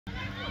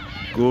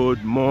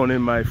Good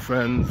morning, my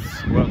friends.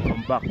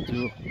 Welcome back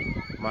to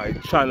my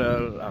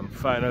channel. I'm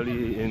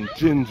finally in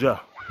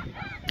Jinja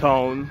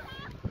town,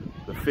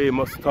 the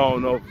famous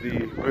town of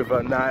the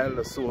River Nile,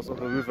 the source of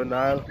the River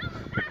Nile.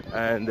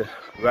 And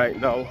right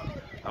now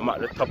I'm at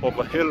the top of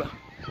a hill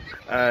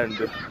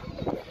and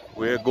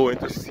we're going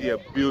to see a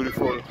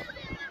beautiful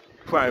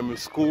primary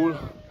school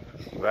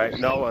right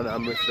now, and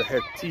I'm with the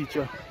head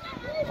teacher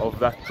of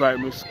that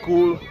primary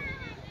school.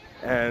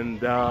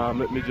 And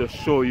let me just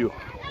show you.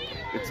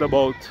 It's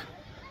about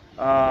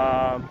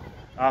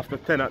after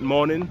 10 at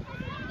morning,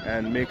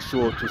 and make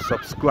sure to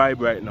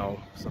subscribe right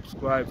now.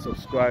 Subscribe,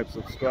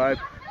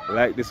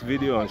 like this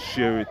video and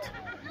share it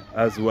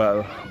as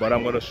well. But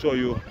I'm going to show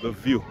you the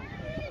view.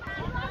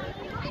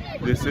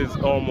 This is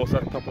almost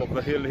at the top of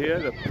the hill here.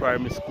 The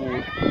primary school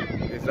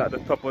is at the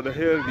top of the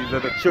hill. These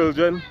are the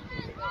children,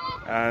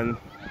 and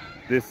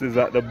this is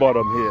at the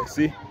bottom here.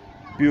 See,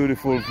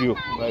 beautiful view,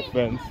 my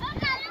friends.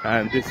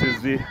 And this is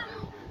the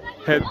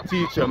head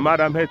teacher,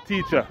 Madam Head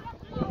Teacher.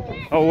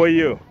 How are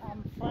you?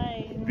 I'm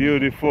fine.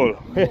 Beautiful.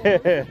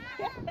 Yes.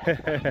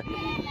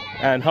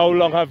 And how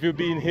long have you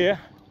been here?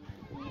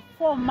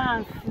 4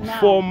 months now.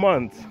 4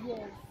 months. Yes.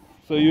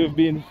 So you've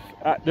been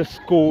at the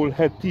school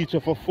head teacher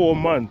for 4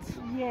 months.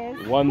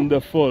 Yes.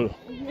 Wonderful.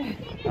 Yes.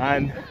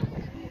 And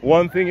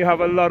one thing, you have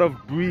a lot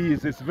of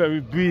breeze. It's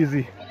very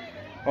breezy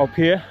up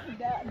here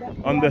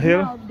on the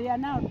hill. They are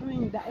now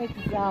doing the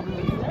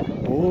exams.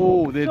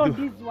 Oh, they so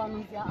do. These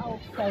ones are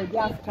outside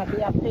after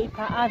their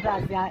paper,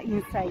 others are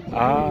inside doing the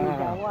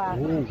Ah, work.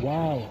 oh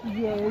wow.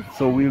 Yes.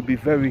 So we'll be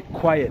very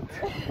quiet.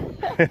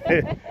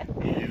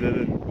 These are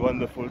the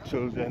wonderful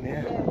children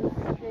here.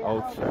 Yes,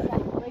 outside.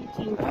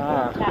 Waiting to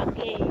vote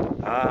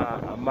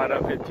again.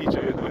 Madam Head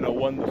Teacher, you're doing a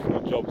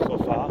wonderful job so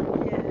far.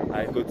 Yes.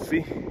 I could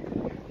see.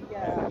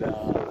 Yeah, And,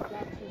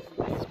 that is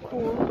the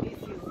school.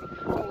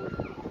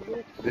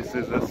 this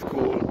is the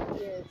school.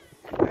 Yes.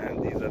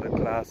 And these are the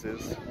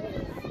classes.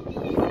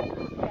 We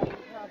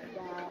have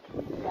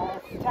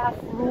the staff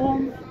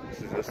room.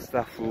 This is the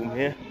staff room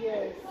here.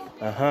 Yes.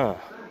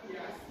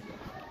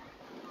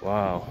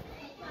 Wow.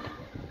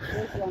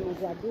 Those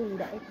ones are doing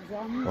the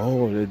exams.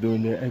 Oh, they're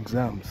doing their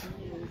exams.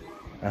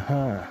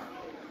 Yes.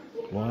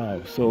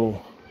 Wow.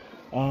 So,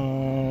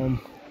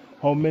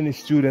 how many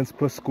students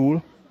per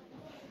school?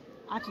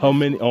 How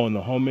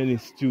many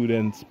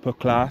students per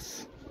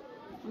class?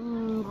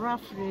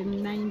 Roughly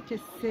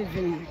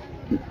 97.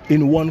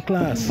 In one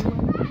class?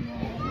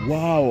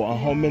 Wow. And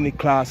how many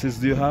classes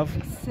do you have?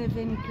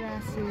 7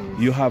 classes.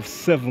 You have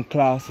 7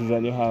 classes,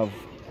 and you have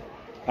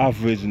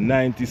average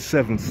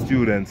 97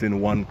 students in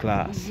one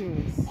class.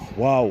 Yes.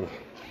 Wow.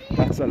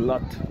 That's a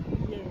lot.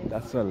 Yes.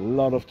 That's a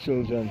lot of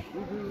children.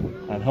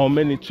 And how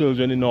many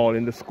children in all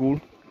in the school?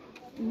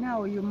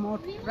 Now you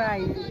multiply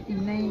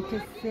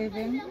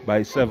 97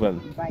 by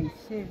 7. By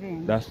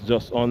 7. That's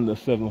just under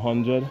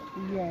 700.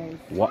 Yes.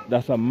 What?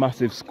 That's a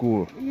massive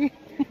school.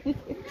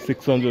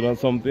 600 and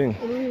something.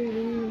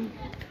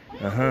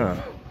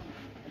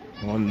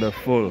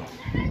 Wonderful.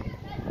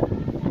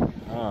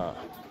 That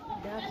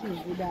is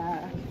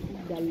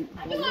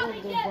the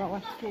logo of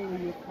our school.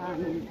 You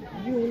can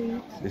view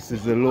it. This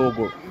is the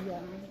logo.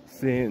 Yeah.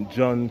 St.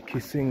 John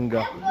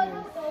Kisinga.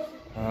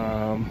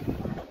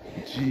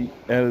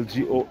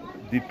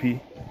 GLGODP.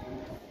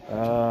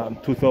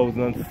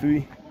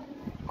 2003.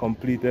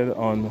 Completed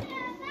on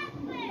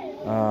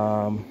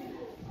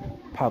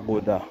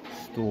Pagoda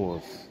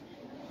Stores.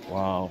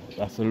 Wow,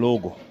 that's a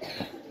logo.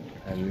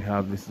 And we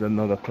have, this is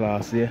another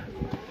class here.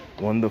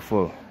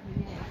 Wonderful.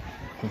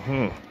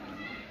 Here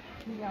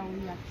we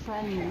are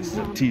trying. This is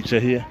a teacher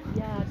here.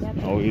 Yeah, that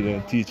How are you doing,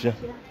 our teacher?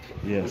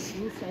 Yes.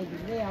 Inside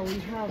there we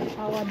have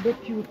our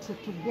deputy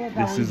together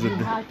This is with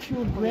the her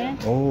children.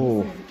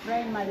 Oh. This is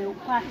primary,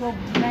 part of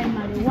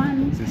primary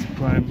 1. This is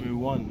primary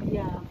 1.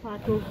 Yeah,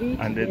 part of it.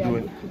 And they are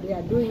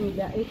doing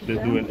the exam.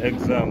 They're doing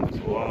exams.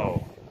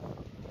 Wow.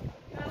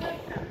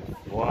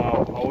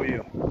 Wow. How are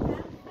you,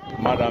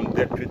 Madam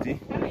Deputy?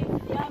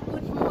 Yeah,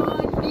 good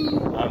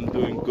morning. I'm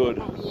doing good.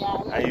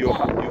 Yeah, And you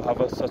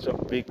have such a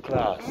big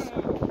class.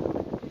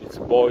 It's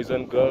boys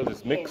and girls.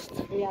 It's mixed.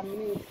 Yes, they are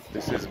mixed.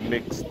 This is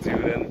mixed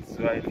students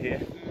right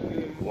here.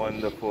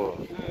 Wonderful.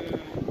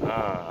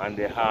 And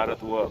they're hard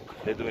at work.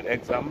 They're doing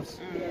exams.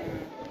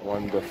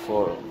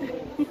 Wonderful.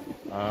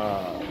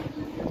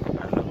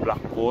 And the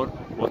blackboard.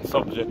 What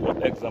subject?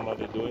 What exam are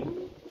they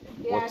doing?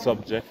 What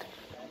subject?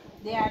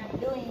 They are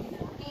doing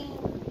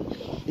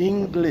English.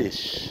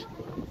 English.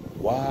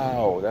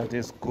 Wow, that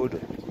is good.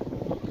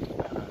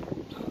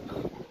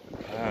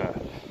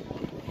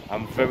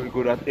 I'm very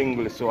good at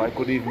English, so I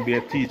could even be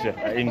a teacher,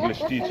 an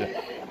English teacher.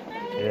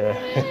 Yeah.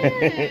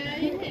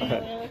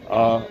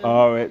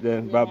 All right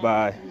then. Bye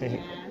bye.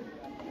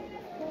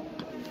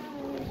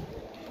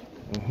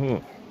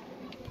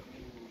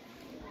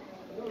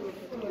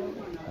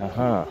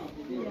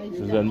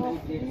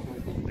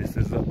 This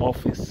is the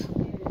office.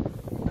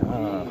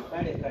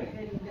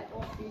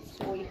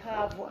 We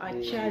have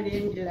a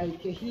challenge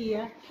like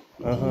here.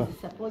 It is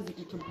supposed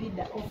to be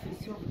the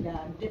office of the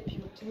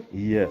deputy.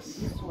 Yes.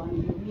 This one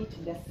you meet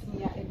the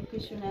senior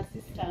education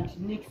assistant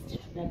next to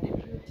the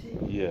deputy.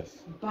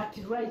 Yes. But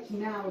right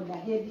now, the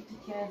head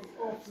teacher's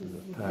office is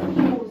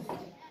used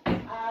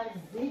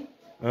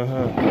as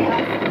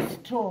a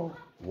store.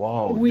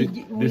 Wow.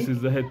 This is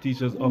the head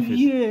teacher's office.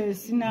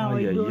 Yes, now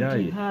we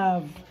don't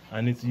have.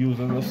 And it's used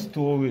as a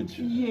storage.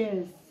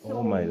 Yes. So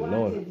oh my we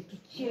Lord. wanted to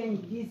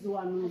change this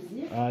one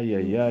to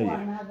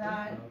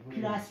another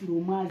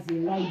classroom as a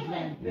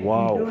library.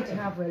 Wow. We don't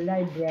have a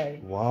library.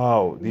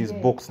 Wow. These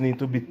books need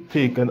to be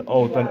taken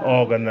out and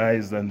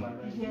organized and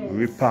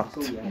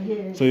repacked.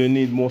 Yes. So you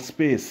need more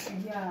space.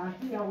 Yeah,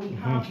 here we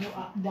have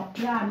the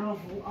plan of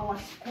our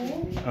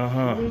school,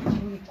 which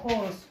we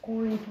call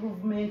school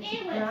improvement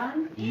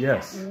plan.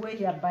 Yes.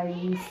 Whereby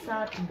we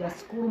start the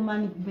school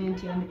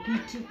management and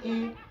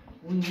PTA.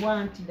 We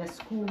want the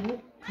school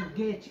to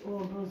get all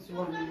those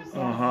ones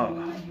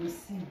you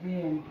see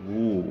them.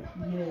 Ooh.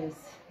 Yes,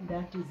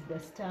 that is the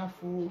staff,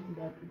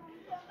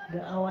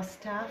 our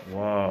staff.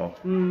 Wow.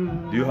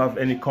 Do you have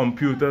any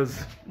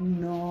computers?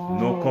 No.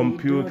 No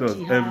computers.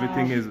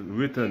 Everything is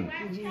written.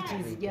 It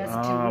is just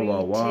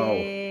written. Wow.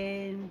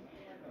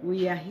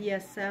 We are here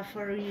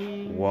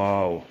suffering.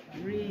 Wow.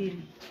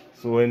 Really.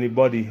 So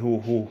anybody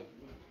who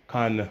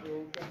can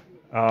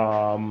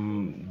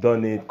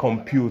donate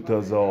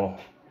computers or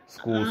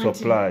school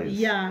supplies,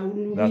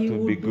 that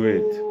would be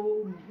great.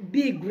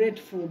 Be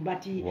grateful,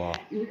 but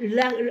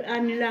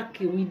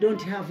unlucky we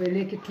don't have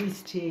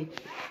electricity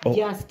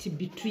just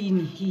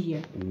between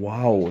here.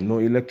 Wow, no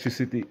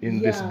electricity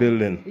in this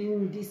building.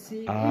 In this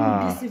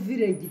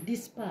village,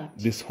 this part.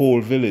 This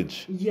whole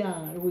village.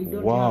 Yeah, we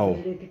don't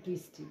have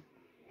electricity.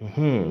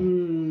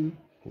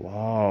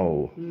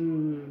 Wow.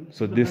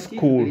 So this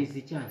school.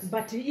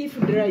 But if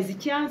there is a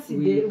chance,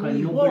 we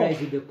can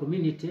mobilize the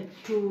community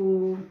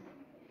to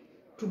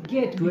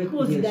get,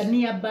 because the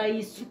nearby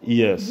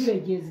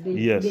villages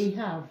they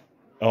have.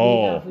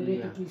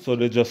 So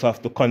they just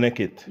have to connect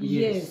it.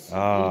 Yes,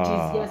 it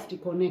is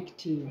just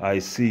connecting. I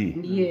see.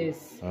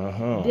 Yes.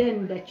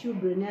 Then the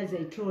children, as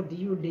I told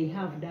you, they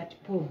have that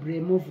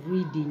problem of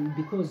reading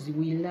because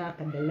we lack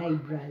the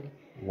library.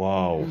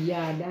 Wow.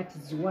 Yeah, that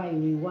is why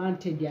we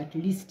wanted at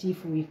least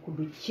if we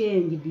could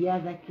change the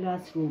other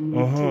classroom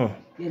to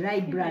the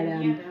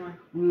library,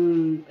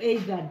 and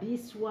either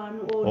this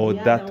one or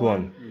the that other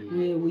one.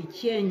 We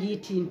change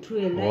it into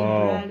a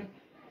library.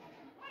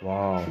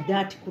 Wow.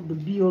 That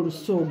could be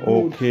also good.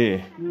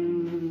 Okay.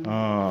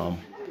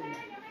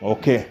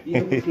 Okay.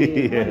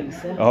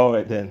 All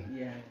right then.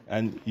 Yeah.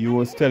 And you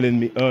was telling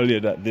me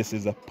earlier that this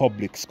is a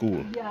public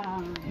school.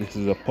 Yeah. This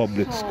is a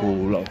public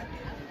school.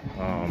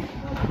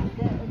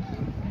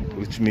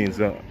 Which means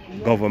a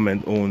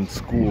government-owned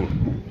school.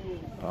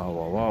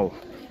 Oh, wow.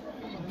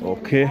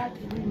 Okay.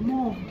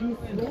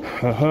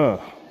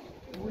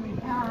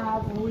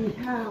 We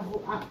have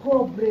a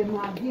problem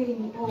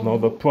again.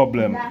 Another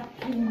problem.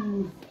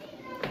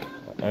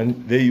 And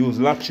they use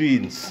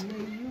latrines.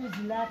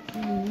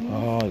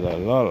 Oh, la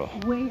la.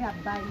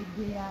 Whereby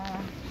they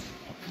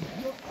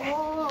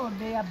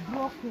are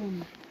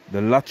broken.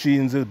 The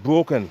latrines is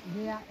broken.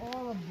 They are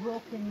all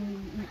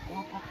broken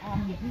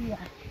here.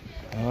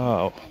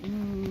 Wow.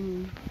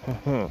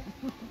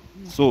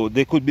 So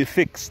they could be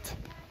fixed,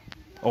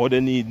 or they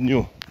need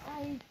new.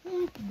 I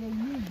think they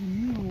need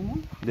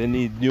new. They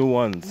need new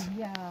ones.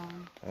 Yeah.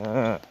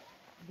 They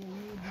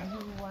need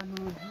new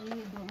ones.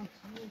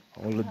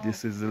 All of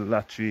this is a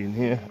latrine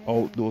here,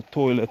 outdoor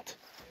toilet.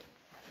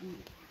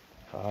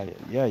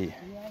 Yeah.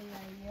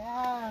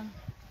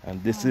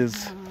 And this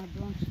is.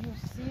 Don't you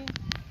see?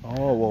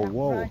 Oh,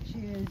 wow.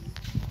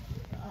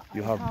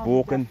 You have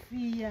broken.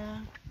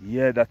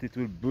 Yeah, that it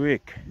will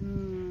break.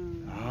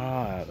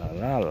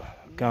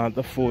 Can't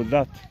afford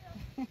that.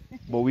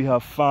 But we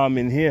have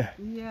farming here.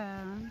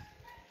 Yeah.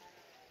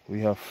 We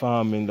have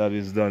farming that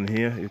is done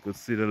here. You could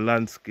see the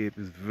landscape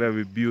is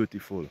very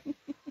beautiful.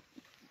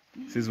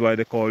 This is why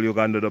they call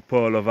Uganda the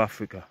Pearl of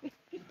Africa.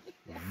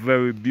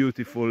 Very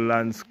beautiful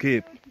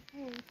landscape.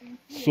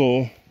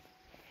 So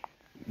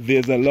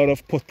there's a lot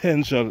of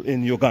potential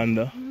in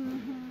Uganda.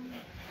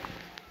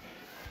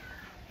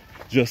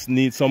 Just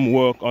need some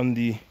work on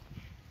the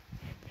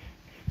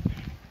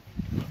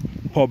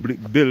public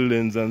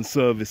buildings and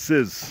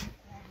services,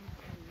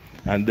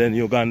 and then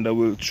Uganda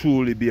will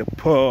truly be a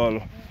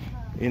pearl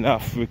in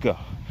Africa.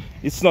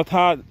 It's not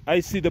hard.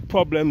 I see the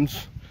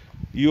problems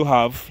you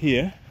have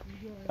here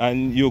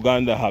and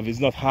Uganda have.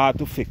 It's not hard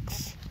to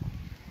fix.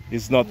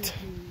 It's not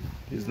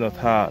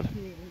hard.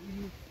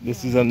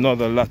 This is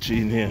another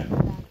latrine here.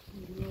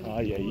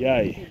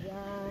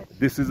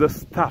 This is a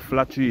staff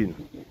latrine.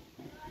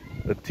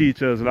 The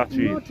teachers'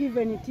 latrine. Not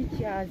even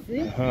teachers.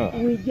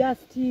 We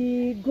just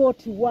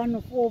got one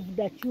of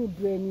the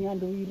children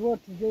and we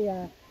wrote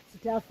their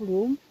staff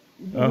room.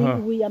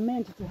 We are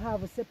meant to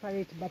have a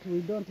separate, but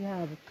we don't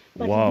have.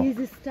 But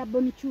these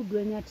stubborn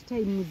children at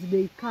times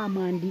they come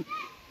and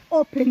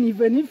open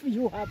even if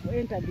you have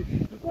entered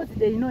it, because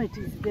they know it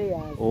is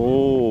theirs.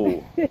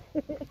 Oh.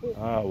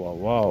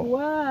 Wow.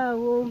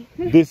 Wow.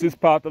 This is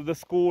part of the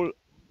school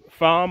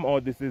farm, or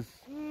this is?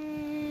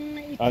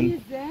 It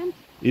isn't.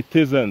 It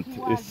isn't. It It's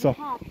was some.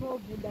 part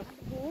of the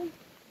school.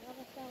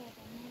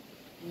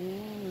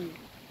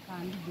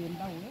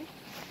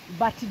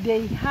 But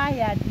they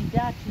hired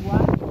that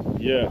one.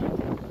 Yeah.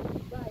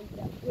 By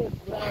the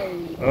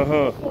playground.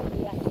 Uh-huh. So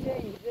they are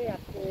staying there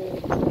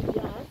for 2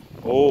 years.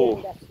 Oh.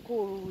 Then the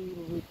school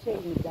will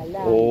retain the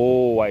land.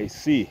 Oh, I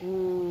see.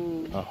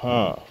 Mm.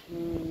 Uh-huh.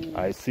 Mm.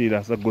 I see.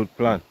 That's a good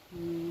plan.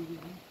 Mm.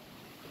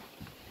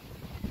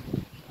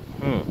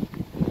 Hmm.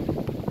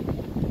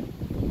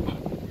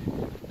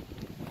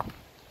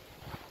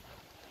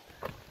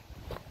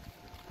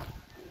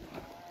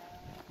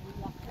 We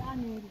are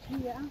planning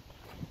here.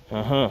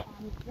 Uh-huh.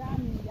 I'm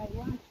planning, I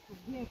want to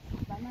get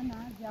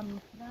bananas.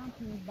 I'm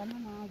planting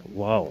bananas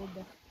Wow. inside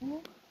the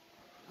school.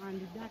 And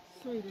that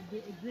soil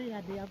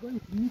there, they are going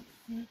to mix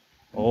it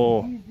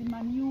Oh. with this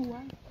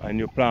manure. And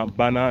you plant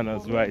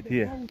bananas right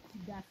here.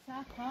 The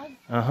suckers.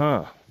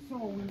 Uh-huh. So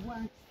we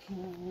want to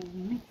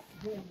mix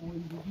them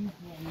with these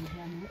ones.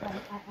 And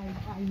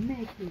I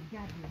make a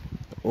garden.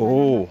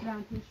 Oh.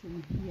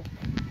 Plantation here.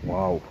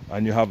 Wow.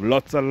 And you have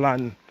lots of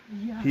land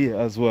here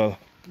as well.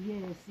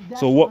 Yes.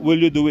 So what will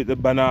you do with the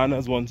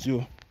bananas once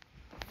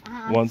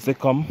they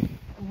come?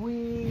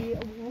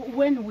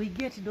 When we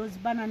get those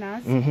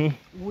bananas,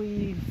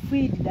 we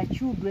feed the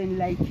children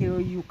like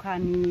you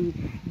can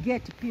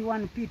get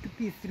P1, P2,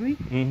 P3.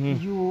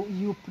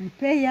 You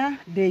prepare,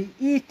 they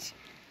eat.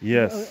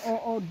 Yes.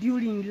 Or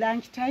during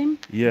lunchtime.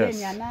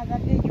 Yes. Then another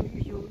day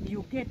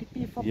you get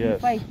P4,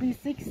 Yes. P5,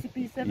 P6,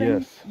 P7.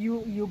 Yes.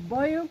 You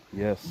boil.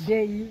 Yes.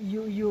 Then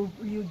you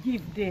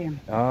give them.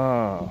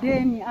 Ah.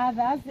 Then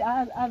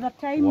other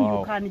time Wow.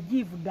 you can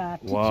give the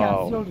teachers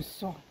Wow.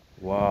 also.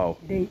 Wow.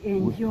 They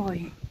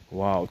enjoy.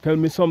 Wow. Tell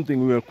me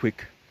something real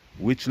quick.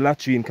 Which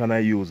latrine can I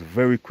use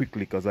very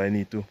quickly because I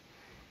need to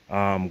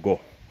go.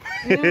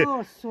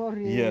 Oh,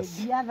 sorry. Yes.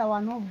 The other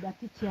one of the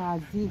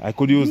teachers. I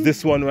could use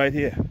this one right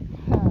here.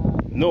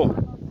 No.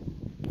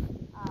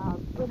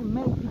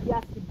 Maybe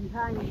just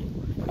behind.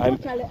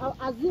 Totally,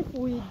 as if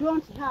we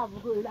don't have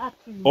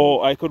latrine. Oh,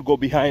 I could go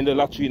behind the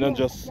latrine and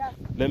just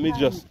let me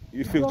just.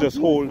 If you just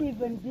hold.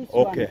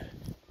 Okay. One.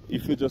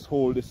 If you just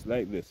hold this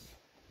like this.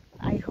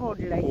 I hold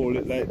like Hold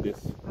this. it like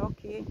this.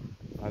 Okay.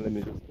 And let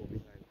me just go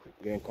behind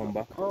quickly and come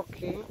back.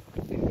 Okay.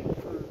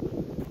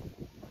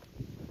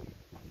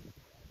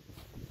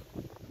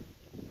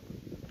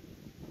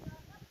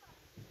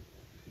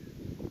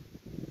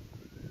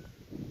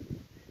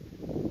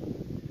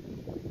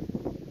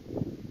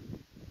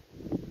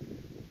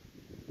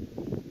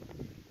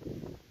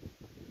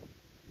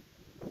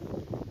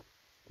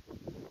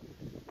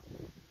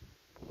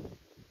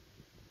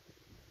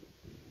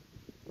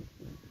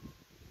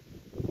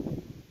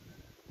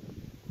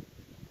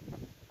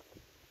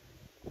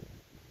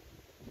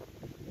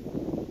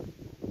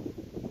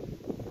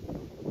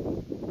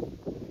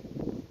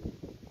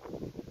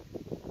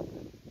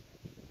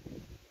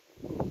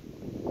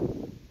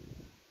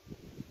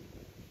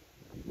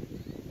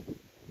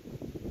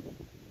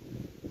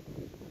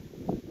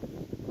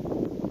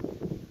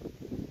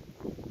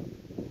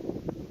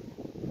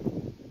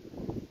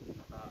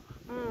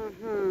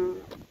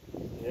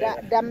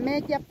 The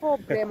major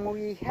problem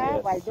we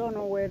have, I don't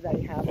know whether I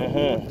have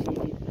disorganized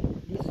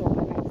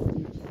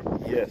it.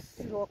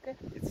 Yes. Okay.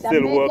 It's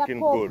still working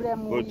good.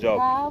 Good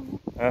job.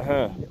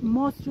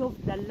 Most of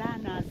the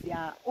learners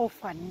are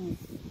orphans.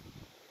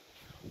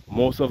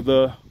 Most of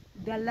the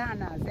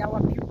learners,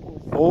 our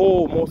pupils.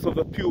 Oh, most of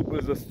the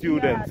pupils, the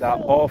students are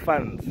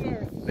orphans.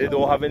 Yes. They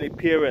don't have any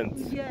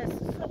parents. Yes,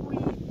 so we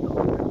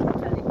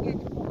totally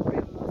get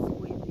problems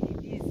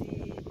with these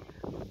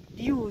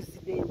dues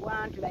they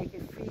want, like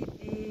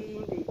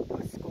feeding,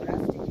 the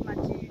scholastic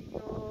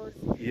materials,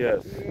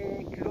 Yes.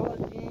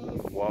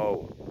 clothing.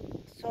 Wow.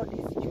 So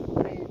these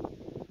children,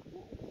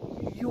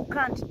 you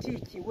can't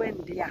teach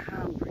when they are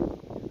hungry.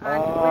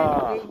 And when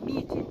they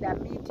meet in the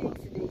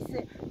meetings, they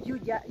say,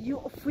 you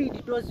feed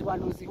those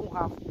ones who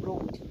have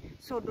brought.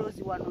 So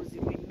those ones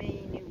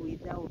remain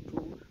without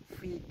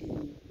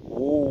feeding.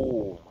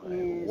 Oh,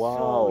 wow.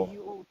 So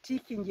you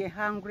teaching a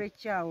hungry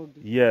child.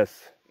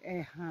 Yes.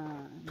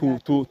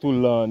 To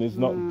learn is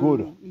not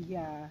good.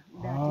 Yeah,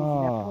 that is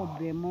the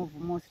problem of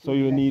most. So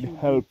you need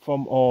help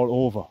from all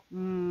over.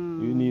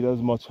 You need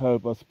as much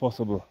help as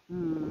possible.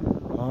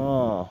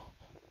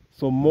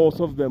 So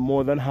most of them,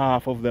 more than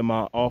half of them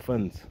are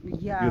orphans.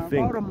 Yeah, you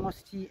think?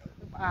 Almost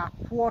a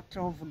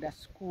quarter of the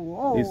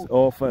school. It's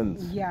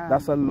orphans. Yeah.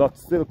 That's a lot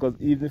still, because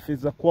even if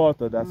it's a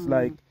quarter, that's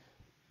like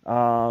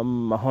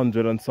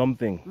 100 and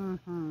something.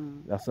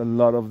 That's a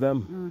lot of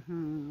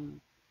them.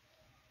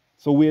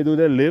 So where do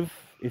they live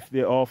if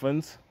they're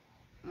orphans?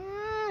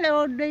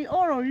 They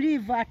all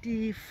live at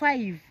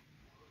 5.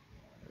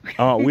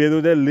 Where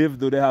do they live?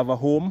 Do they have a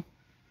home?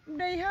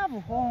 They have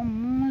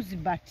homes,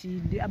 but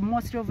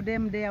most of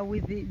them they are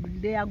with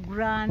their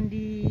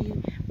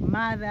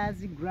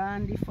grandmothers,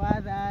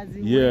 grandfathers.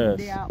 Yes. When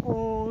they are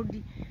old,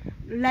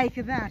 like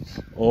that.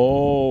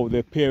 Oh,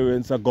 their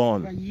parents are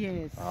gone.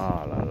 Yes.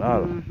 Ah, la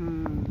la.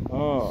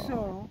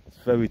 So it's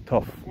very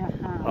tough.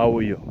 How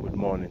are you? Good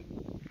morning.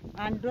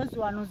 And those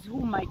ones who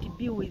might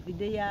be with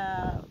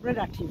their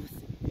relatives,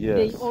 Yes.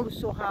 they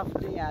also have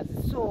theirs.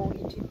 So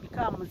it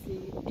becomes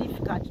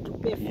difficult to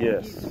pay for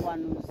Yes. these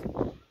ones.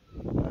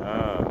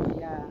 Ah,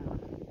 Yeah.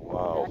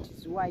 wow. That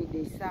is why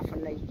they suffer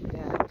like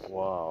that.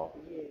 Wow.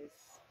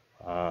 Yes.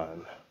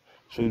 And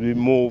should we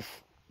move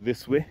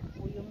this way?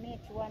 Will you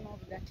meet one of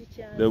the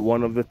teachers?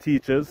 One of the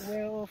teachers.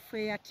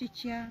 Welfare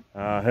teacher.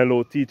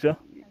 Hello, teacher.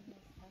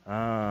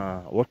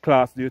 What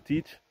class do you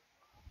teach?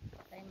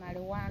 Primary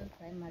 1,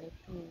 Primary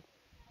 2.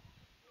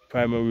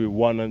 Primary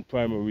 1 and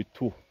Primary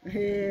 2.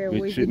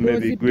 Which With may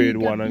be those grade bigger,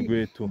 1 and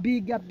grade 2.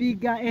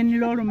 Bigger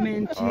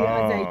enrollment. As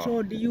I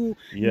told you,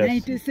 Yes.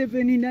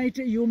 97,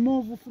 90, you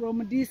move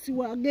from this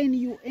one, again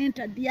you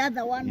enter the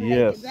other one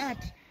Yes. like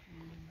that.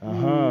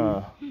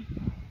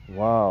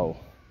 Wow.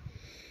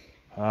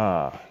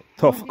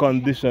 Tough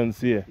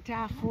conditions here.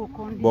 Tough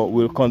conditions. But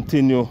we'll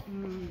continue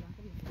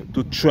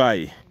to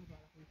try.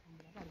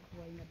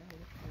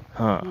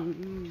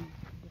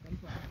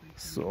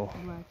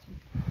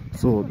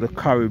 So the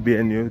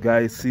Caribbean, you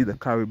guys see, the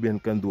Caribbean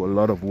can do a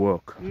lot of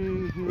work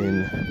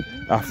in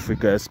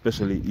Africa,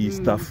 especially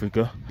East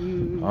Africa,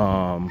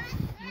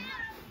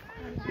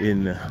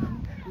 in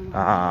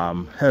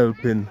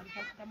helping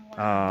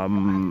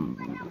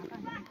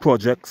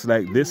projects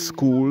like this,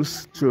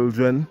 schools,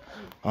 children.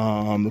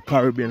 The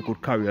Caribbean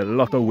could carry a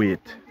lot of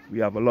weight. We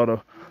have a lot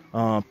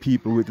of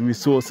people with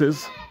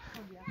resources.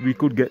 We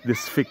could get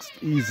this fixed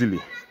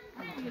easily,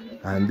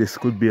 and this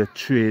could be a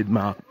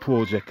trademark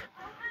project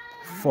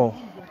for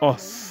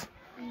us.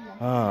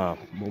 But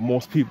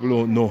most people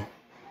don't know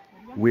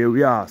where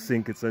we are,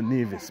 think it's a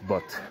Nevis,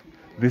 but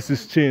this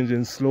is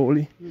changing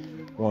slowly.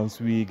 Once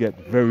we get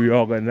very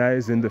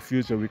organized in the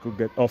future, we could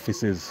get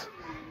offices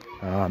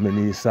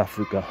in East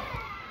Africa,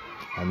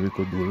 and we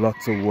could do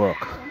lots of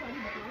work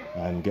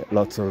and get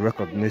lots of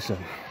recognition.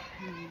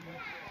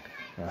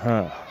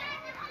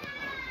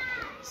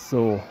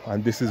 So,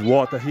 and this is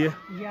water here?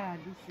 Yeah,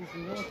 this is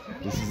water.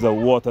 This is a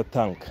water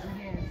tank.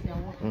 Yes, the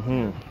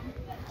water.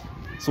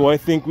 So I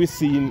think we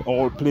see in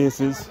all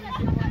places.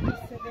 P7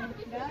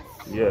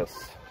 plus.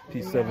 Yes,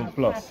 P7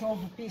 plus. Part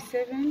of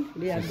P7,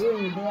 they are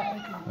doing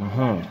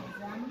their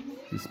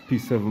This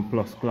P7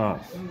 plus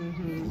class.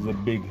 This is a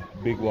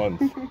big one.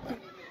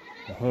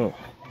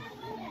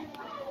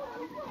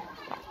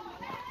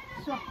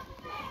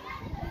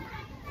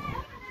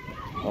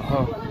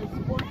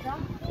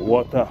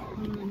 Water.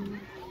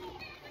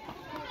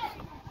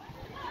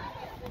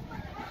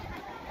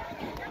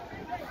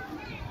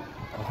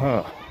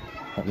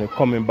 And they're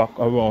coming back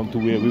around to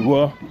where we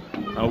were,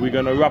 and we're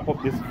gonna wrap up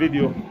this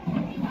video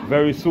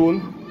very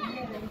soon.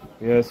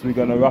 Yes, we're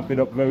gonna wrap it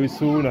up very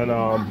soon, and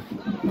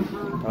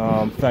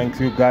thank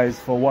you guys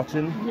for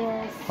watching.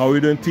 Yes. How are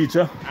you doing,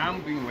 teacher?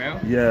 I'm doing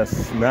well.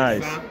 Yes,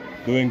 nice.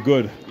 Doing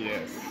good.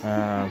 Yes.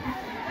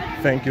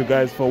 Thank you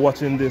guys for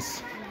watching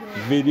this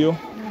video,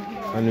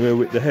 and we're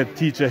with the head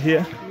teacher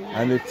here,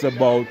 and it's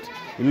about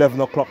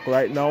 11 o'clock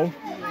right now.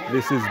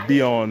 This is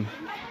Beyond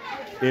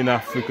in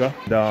Africa.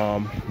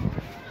 And,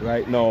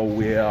 right now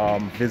we're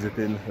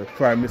visiting the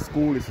primary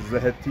school. This is the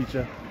head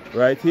teacher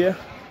right here,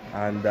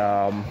 and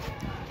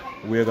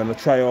we're gonna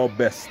try our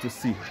best to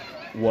see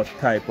what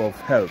type of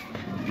help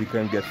we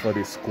can get for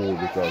this school,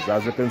 because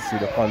as you can see,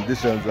 the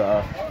conditions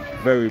are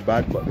very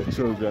bad, but the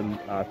children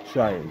are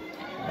trying.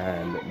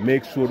 And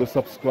make sure to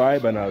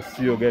subscribe, and I'll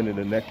see you again in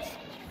the next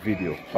video.